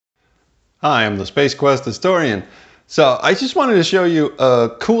Hi, I'm the Space Quest historian. So I just wanted to show you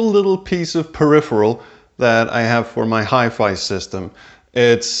a cool little piece of peripheral that I have for my hi-fi system.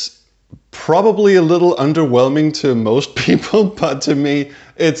 It's probably a little underwhelming to most people, but to me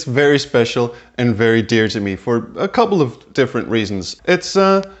it's very special and very dear to me for a couple of different reasons. It's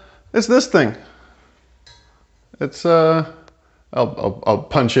this thing. I'll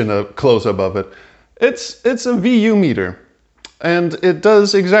punch in a close-up of it. It's a VU meter. And it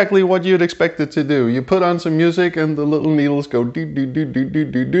does exactly what you'd expect it to do. You put on some music and the little needles go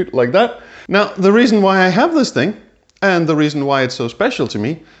do like that. Now, the reason why I have this thing, and the reason why it's so special to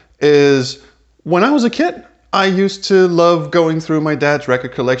me, is when I was a kid, I used to love going through my dad's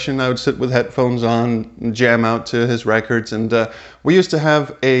record collection. I would sit with headphones on and jam out to his records. And we used to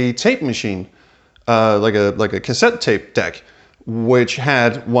have a tape machine, like a cassette tape deck, which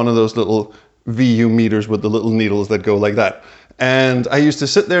had one of those little VU meters with the little needles that go like that. And I used to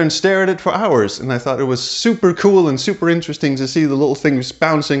sit there and stare at it for hours, and I thought it was super cool and super interesting to see the little things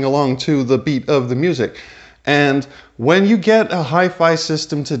bouncing along to the beat of the music. And when you get a hi-fi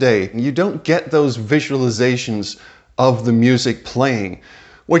system today, you don't get those visualizations of the music playing,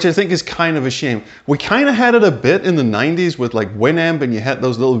 which I think is kind of a shame. We kind of had it a bit in the 90s with like Winamp, and you had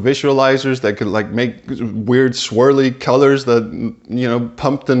those little visualizers that could like make weird swirly colors that, you know,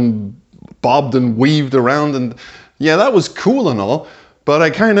 pumped and bobbed and weaved around, and yeah, that was cool and all, but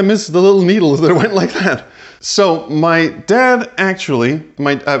I kind of miss the little needles that went like that. So my dad actually,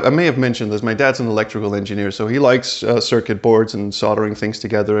 I may have mentioned this, my dad's an electrical engineer, so he likes circuit boards and soldering things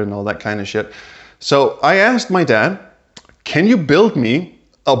together and all that kind of shit. So I asked my dad, can you build me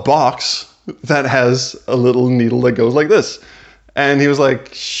a box that has a little needle that goes like this? And he was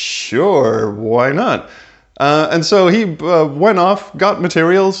like, sure, why not? And so he went off, got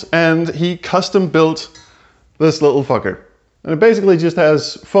materials, and he custom built this little fucker. And it basically just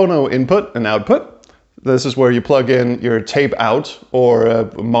has phono input and output. This is where you plug in your tape out or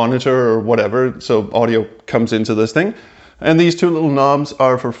a monitor or whatever, so audio comes into this thing. And these two little knobs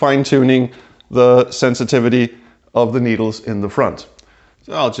are for fine-tuning the sensitivity of the needles in the front.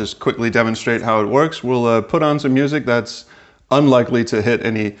 So I'll just quickly demonstrate how it works. We'll put on some music that's unlikely to hit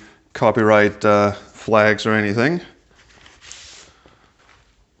any copyright flags or anything.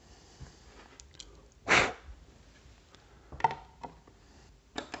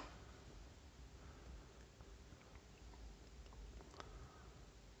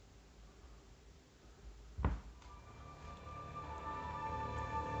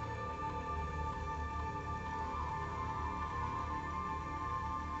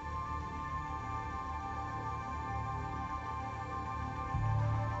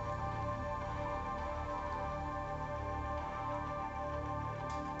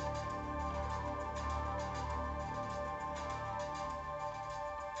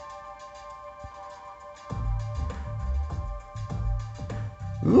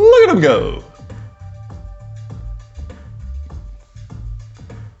 Look at him go!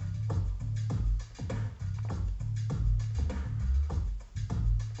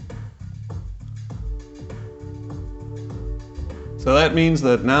 So that means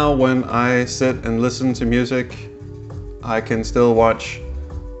that now when I sit and listen to music, I can still watch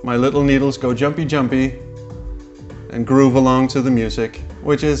my little needles go jumpy jumpy and groove along to the music,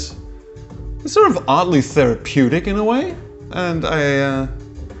 which is sort of oddly therapeutic in a way, and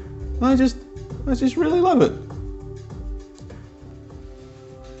I just really love it.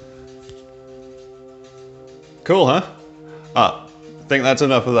 Cool, huh? I think that's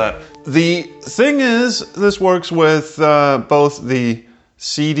enough of that. The thing is, this works with both the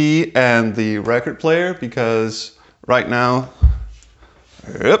CD and the record player, because right now,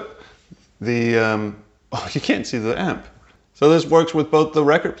 oh, you can't see the amp. So this works with both the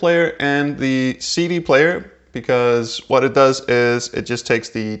record player and the CD player, because what it does is it just takes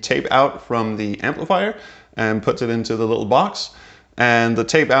the tape out from the amplifier and puts it into the little box. And the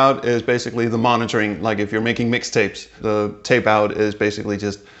tape out is basically the monitoring, like if you're making mixtapes, the tape out is basically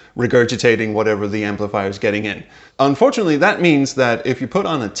just regurgitating whatever the amplifier is getting in. Unfortunately, that means that if you put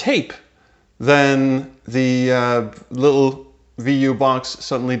on a tape, then the little VU box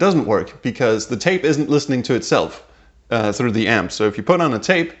suddenly doesn't work, because the tape isn't listening to itself through the amp. So if you put on a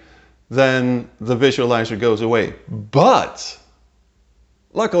tape, then the visualizer goes away. But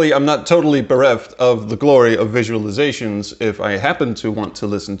luckily, I'm not totally bereft of the glory of visualizations if I happen to want to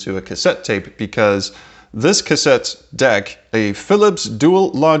listen to a cassette tape, because this cassette deck, a Philips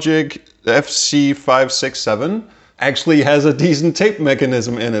Dual Logic FC567, actually has a decent tape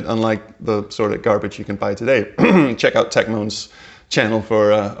mechanism in it, unlike the sort of garbage you can buy today. Check out Techmoan's channel for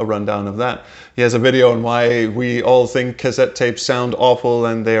a rundown of that. He has a video on why we all think cassette tapes sound awful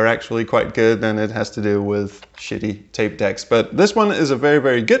and they are actually quite good, and it has to do with shitty tape decks. But this one is a very,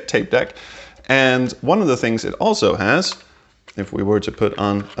 very good tape deck. And one of the things it also has, if we were to put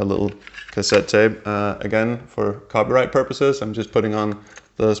on a little cassette tape, again, for copyright purposes, I'm just putting on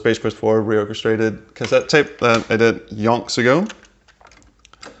the Space Quest 4 reorchestrated cassette tape that I did yonks ago.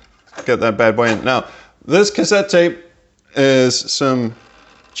 Get that bad boy in. Now, this cassette tape is some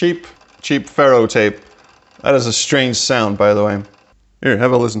cheap ferro tape. That is a strange sound, by the way. Here,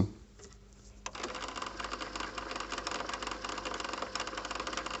 have a listen.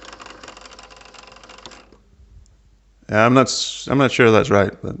 Yeah, I'm not sure that's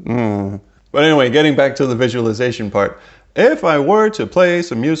right, but But anyway, getting back to the visualization part. If I were to play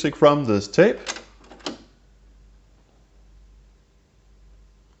some music from this tape,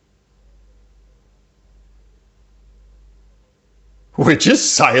 which is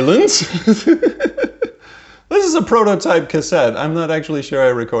silence. This is a prototype cassette. I'm not actually sure I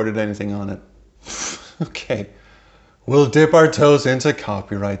recorded anything on it. Okay, we'll dip our toes into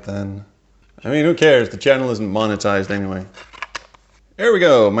copyright then. I mean, who cares? The channel isn't monetized anyway. Here we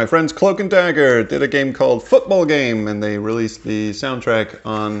go. My friends Cloak and Dagger did a game called Football Game, and they released the soundtrack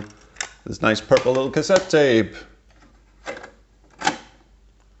on this nice purple little cassette tape.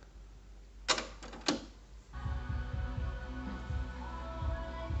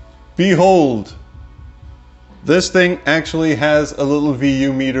 Behold, this thing actually has a little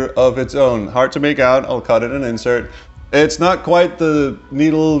VU meter of its own. Hard to make out, I'll cut it and insert. It's not quite the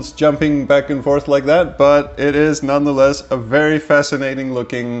needles jumping back and forth like that, but it is nonetheless a very fascinating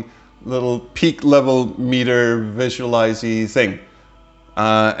looking little peak level meter visualize-y thing.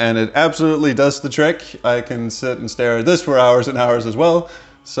 And it absolutely does the trick. I can sit and stare at this for hours and hours as well.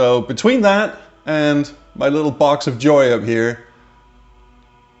 So between that and my little box of joy up here,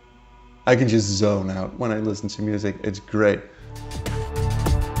 I can just zone out when I listen to music. It's great.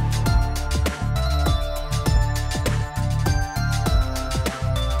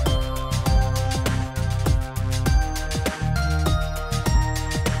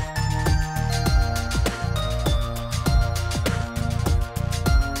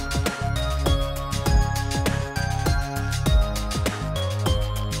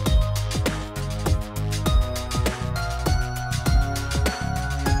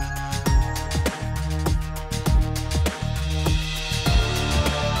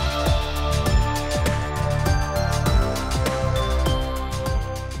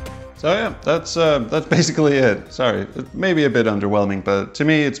 So yeah, that's basically it. Sorry, it may be a bit underwhelming, but to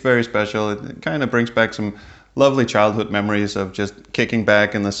me it's very special. It kind of brings back some lovely childhood memories of just kicking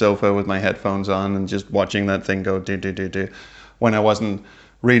back in the sofa with my headphones on and just watching that thing go do when I wasn't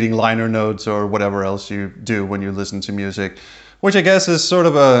reading liner notes or whatever else you do when you listen to music. Which I guess is sort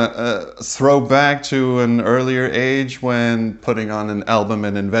of a throwback to an earlier age when putting on an album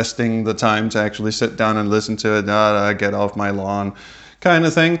and investing the time to actually sit down and listen to it, get off my lawn kind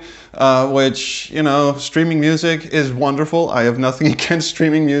of thing, which, you know, streaming music is wonderful. I have nothing against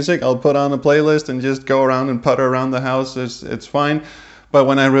streaming music. I'll put on a playlist and just go around and putter around the house. It's fine. But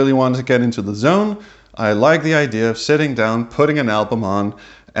when I really want to get into the zone, I like the idea of sitting down, putting an album on,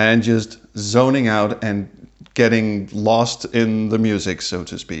 and just zoning out and getting lost in the music, so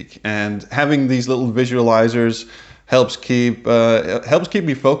to speak. And having these little visualizers helps keep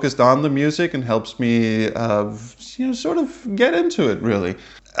me focused on the music and helps me sort of get into it, really.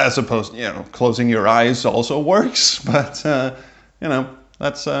 As opposed, closing your eyes also works, but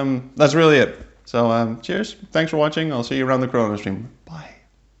that's really it. So cheers, thanks for watching. I'll see you around the Corona stream. Bye.